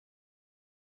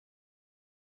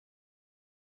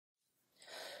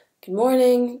Good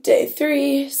morning, day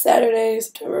 3, Saturday,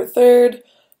 September 3rd.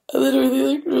 I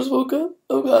literally just woke up.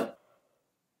 Oh god.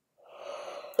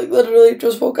 Literally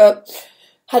just woke up.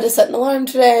 Had to set an alarm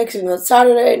today because it's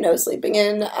Saturday, no sleeping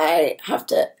in. I have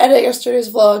to edit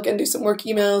yesterday's vlog and do some work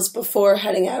emails before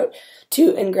heading out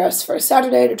to Ingress for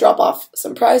Saturday to drop off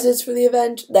some prizes for the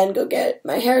event, then go get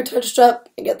my hair touched up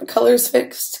and get the colors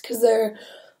fixed because they're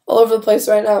all over the place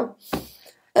right now.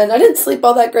 And I didn't sleep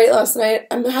all that great last night.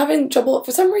 I'm having trouble.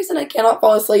 For some reason, I cannot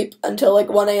fall asleep until like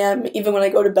 1 a.m., even when I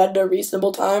go to bed at a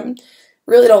reasonable time.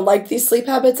 Really don't like these sleep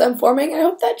habits I'm forming. I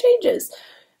hope that changes.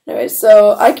 Anyway,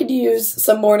 so I could use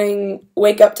some morning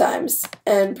wake-up times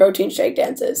and protein shake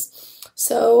dances.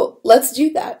 So let's do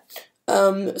that.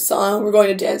 Song we're going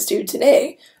to dance to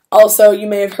today. Also, you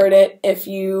may have heard it if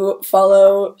you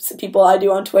follow some people I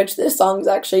do on Twitch. This song's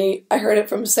actually, I heard it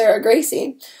from Sarah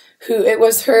Gracie, who it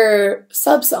was her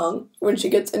sub song when she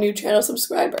gets a new channel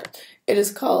subscriber. It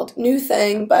is called New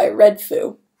Thing by Red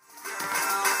Foo.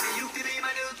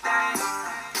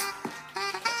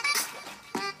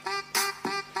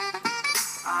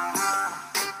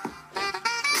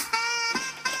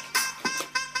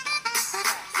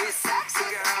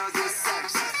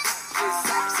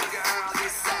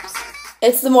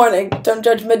 It's the morning. Don't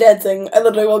judge my dancing. I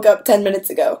literally woke up 10 minutes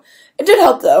ago. It did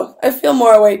help though. I feel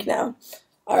more awake now.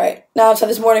 Alright, now let's have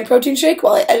this morning protein shake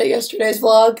while I edit yesterday's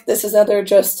vlog. This is another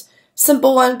just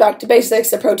simple one, back to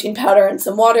basics, a protein powder and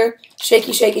some water.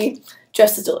 Shaky, shaky,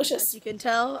 just as delicious. As you can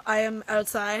tell, I am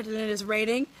outside and it is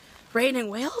raining. Rain in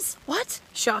Wales? What?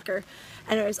 Shocker.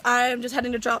 Anyways, I'm just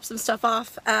heading to drop some stuff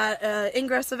off at an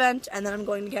Ingress event and then I'm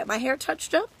going to get my hair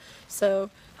touched up. So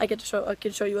I can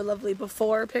show you a lovely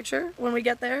before picture when we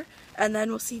get there and then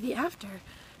we'll see the after.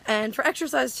 And for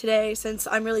exercise today, since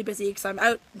I'm really busy because I'm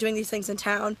out doing these things in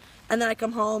town, and then I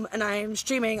come home and I'm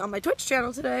streaming on my Twitch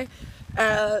channel today,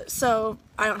 so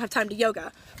I don't have time to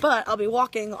yoga. But I'll be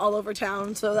walking all over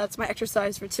town, so that's my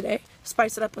exercise for today.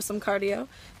 Spice it up with some cardio,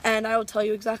 and I will tell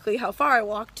you exactly how far I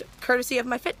walked, courtesy of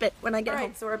my Fitbit when I get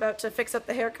home. So we're about to fix up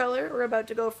the hair color. We're about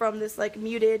to go from this like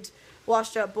muted,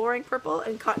 washed up, boring purple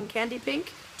and cotton candy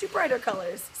pink to brighter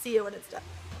colors. See you when it's done.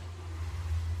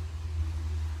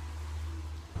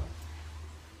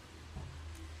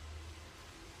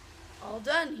 All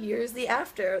done. Here's the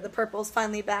after. The purple's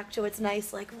finally back to its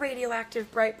nice, like, radioactive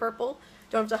bright purple.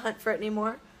 Don't have to hunt for it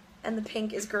anymore. And the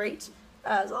pink is great,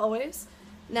 as always.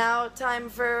 Now, time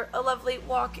for a lovely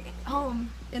walk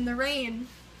home in the rain.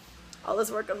 All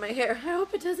this work on my hair. I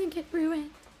hope it doesn't get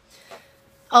ruined.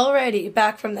 Alrighty,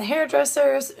 back from the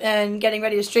hairdressers and getting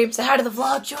ready to stream. Say hi to the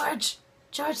vlog, George.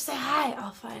 George, say hi.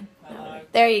 Oh, fine. No.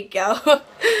 There you go.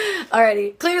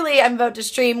 Alrighty. Clearly, I'm about to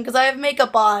stream because I have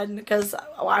makeup on because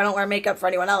I don't wear makeup for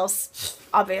anyone else,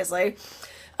 obviously.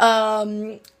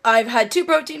 I've had 2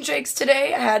 protein shakes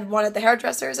today. I had one at the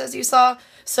hairdressers, as you saw.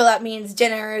 So that means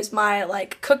dinner is my,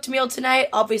 like, cooked meal tonight.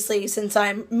 Obviously, since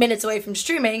I'm minutes away from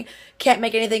streaming, can't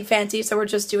make anything fancy, so we're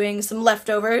just doing some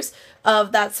leftovers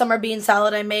of that summer bean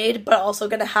salad I made, but also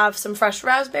gonna have some fresh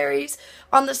raspberries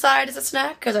on the side as a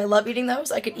snack, because I love eating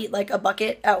those. I could eat, like, a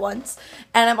bucket at once.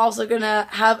 And I'm also gonna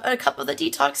have a cup of the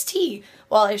detox tea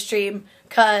while I stream,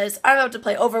 because I'm about to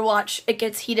play Overwatch. It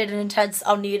gets heated and intense.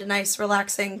 I'll need a nice,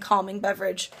 relaxing, calming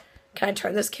beverage. Can I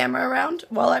turn this camera around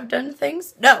while I've done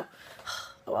things? No.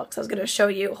 Oh, well, because I was going to show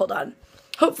you. Hold on.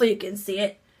 Hopefully you can see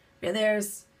it. Yeah,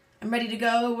 I'm ready to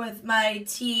go with my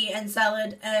tea and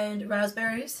salad and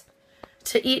raspberries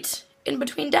to eat in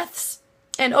between deaths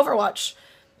and Overwatch.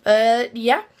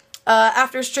 Yeah.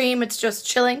 After stream, it's just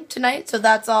chilling tonight, so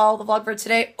that's all the vlog for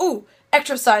today. Ooh,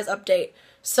 exercise update.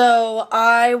 So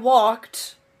I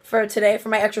walked for today for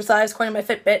my exercise, according to my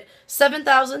Fitbit,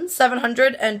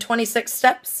 7,726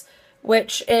 steps,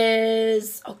 which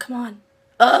is, oh, come on.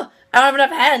 I don't have enough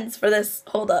hands for this.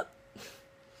 Hold up.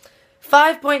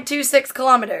 5.26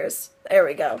 kilometers. There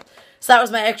we go. So that was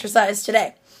my exercise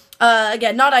today.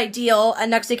 Again, not ideal,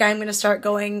 and next week I'm going to start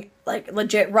going, like,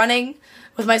 legit running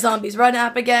with my Zombies Run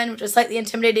app again, which is slightly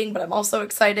intimidating, but I'm also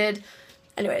excited.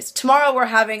 Anyways, tomorrow we're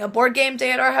having a board game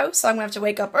day at our house, so I'm going to have to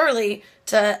wake up early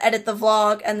to edit the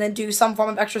vlog and then do some form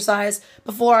of exercise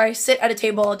before I sit at a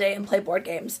table all day and play board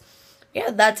games.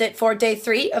 Yeah, that's it for day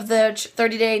 3 of the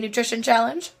 30-day nutrition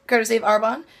challenge, courtesy of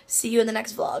Arbonne. See you in the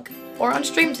next vlog, or on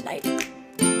stream tonight.